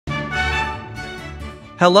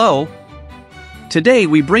Hello! Today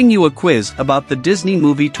we bring you a quiz about the Disney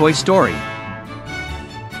movie Toy Story.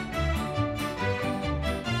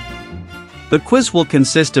 The quiz will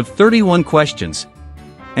consist of 31 questions,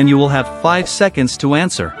 and you will have 5 seconds to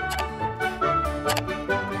answer.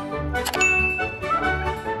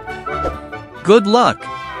 Good luck!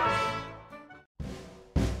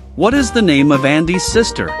 What is the name of Andy's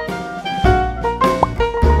sister?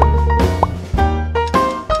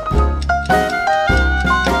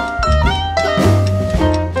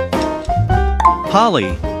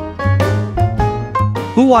 Polly.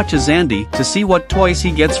 Who watches Andy to see what toys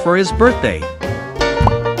he gets for his birthday?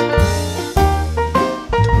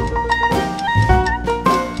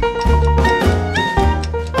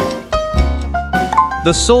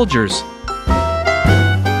 The soldiers.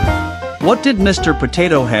 What did Mr.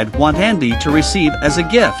 Potato Head want Andy to receive as a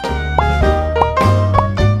gift?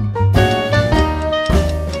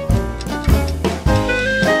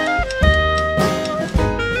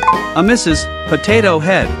 A Mrs. Potato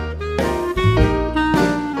Head.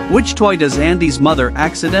 Which toy does Andy's mother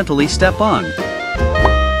accidentally step on?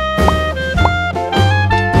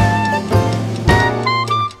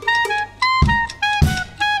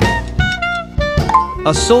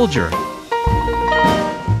 A soldier.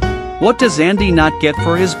 What does Andy not get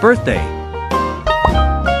for his birthday?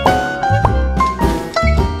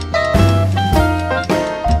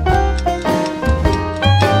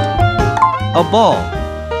 A ball.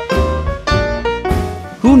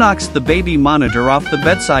 Who knocks the baby monitor off the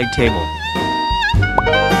bedside table?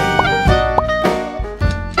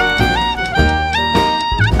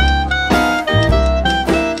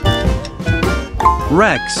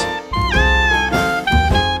 Rex.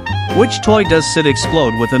 Which toy does Sid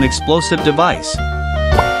explode with an explosive device?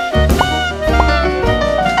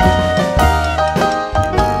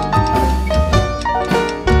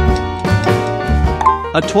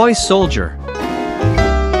 A toy soldier.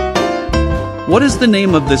 What is the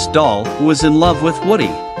name of this doll who is in love with Woody?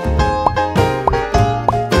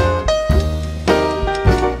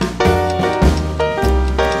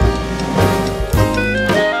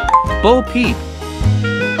 Bo Peep.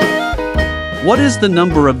 What is the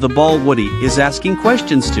number of the ball Woody is asking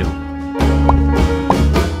questions to?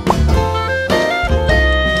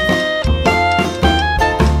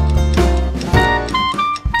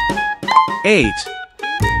 Eight.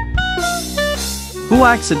 Who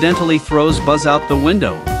accidentally throws Buzz out the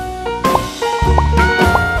window?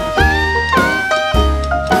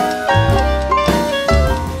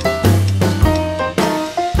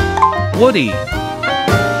 Woody.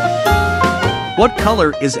 What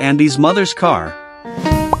color is Andy's mother's car?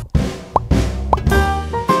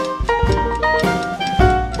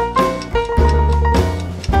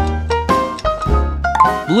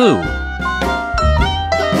 Blue.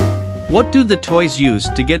 What do the toys use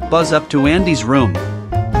to get Buzz up to Andy's room?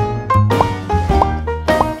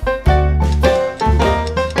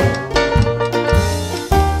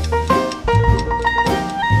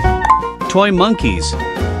 Toy monkeys.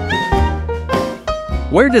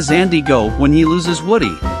 Where does Andy go when he loses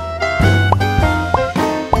Woody?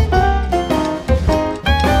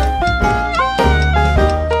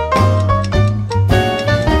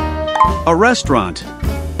 A restaurant.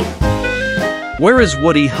 Where is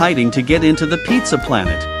Woody hiding to get into the Pizza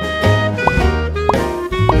Planet?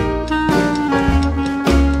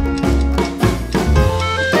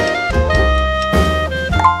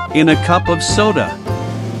 In a cup of soda.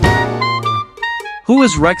 Who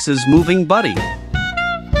is Rex's moving buddy?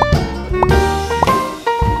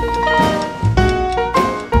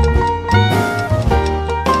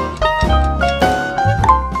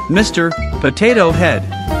 Mr. Potato Head.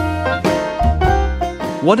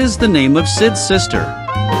 What is the name of Sid's sister?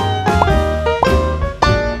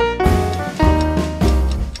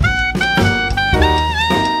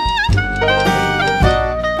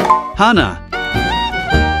 Hannah.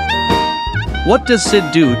 What does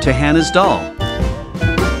Sid do to Hannah's doll?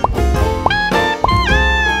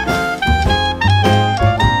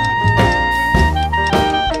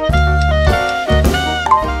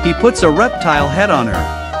 He puts a reptile head on her.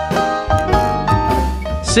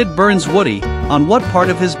 Sid burns Woody on what part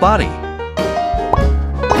of his body?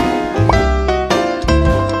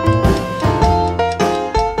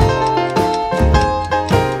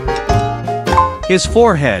 His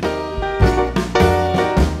forehead.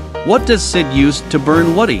 What does Sid use to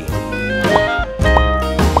burn Woody?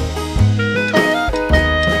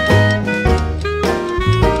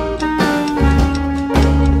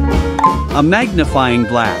 A magnifying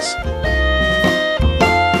glass.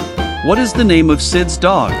 What is the name of Sid's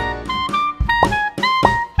dog?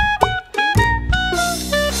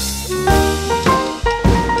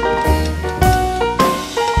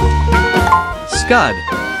 Scud.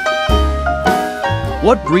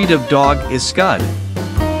 What breed of dog is Scud?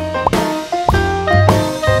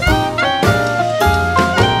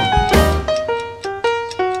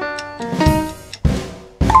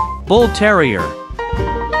 Bull Terrier.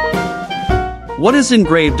 What is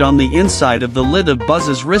engraved on the inside of the lid of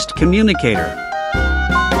Buzz's wrist communicator?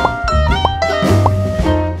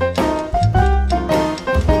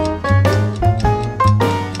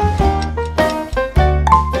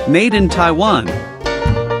 Made in Taiwan.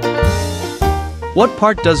 What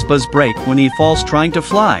part does Buzz break when he falls trying to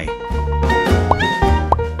fly?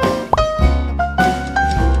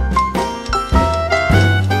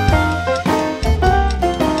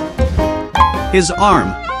 His arm.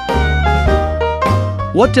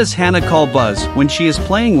 What does Hannah call Buzz when she is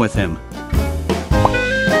playing with him?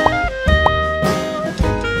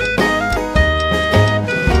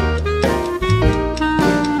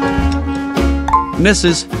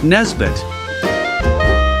 Mrs. Nesbit.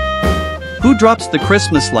 Who drops the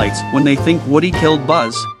Christmas lights when they think Woody killed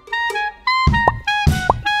Buzz?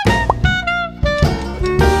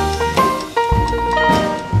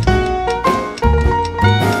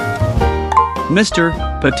 Mr.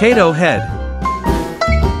 Potato Head.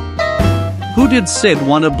 Who did Sid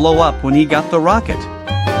want to blow up when he got the rocket?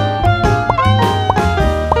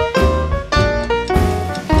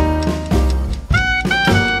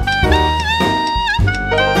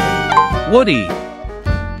 Woody.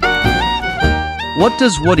 What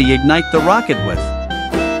does Woody ignite the rocket with?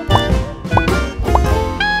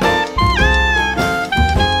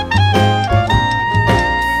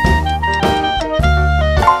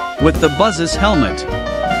 With the Buzz's helmet.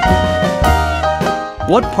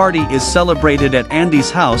 What party is celebrated at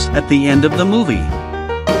Andy's house at the end of the movie?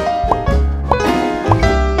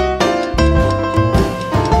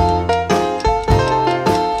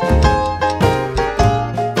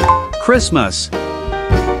 Christmas.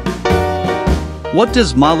 What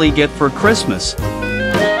does Molly get for Christmas?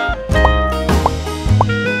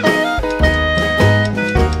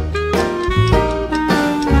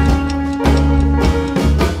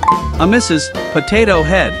 A Mrs. Potato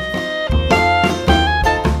Head.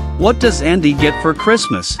 What does Andy get for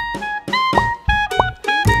Christmas?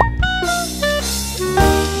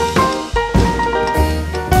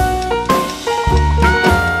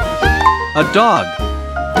 A dog.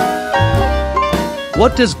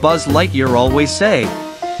 What does Buzz Lightyear always say?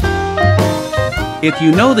 If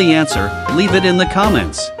you know the answer, leave it in the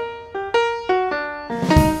comments.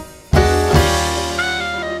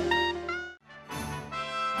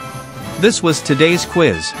 This was today's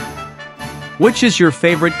quiz. Which is your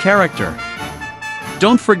favorite character?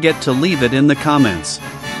 Don't forget to leave it in the comments.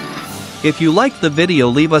 If you liked the video,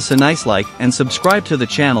 leave us a nice like and subscribe to the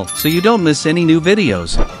channel so you don't miss any new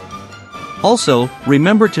videos. Also,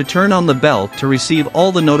 remember to turn on the bell to receive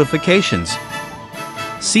all the notifications.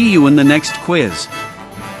 See you in the next quiz.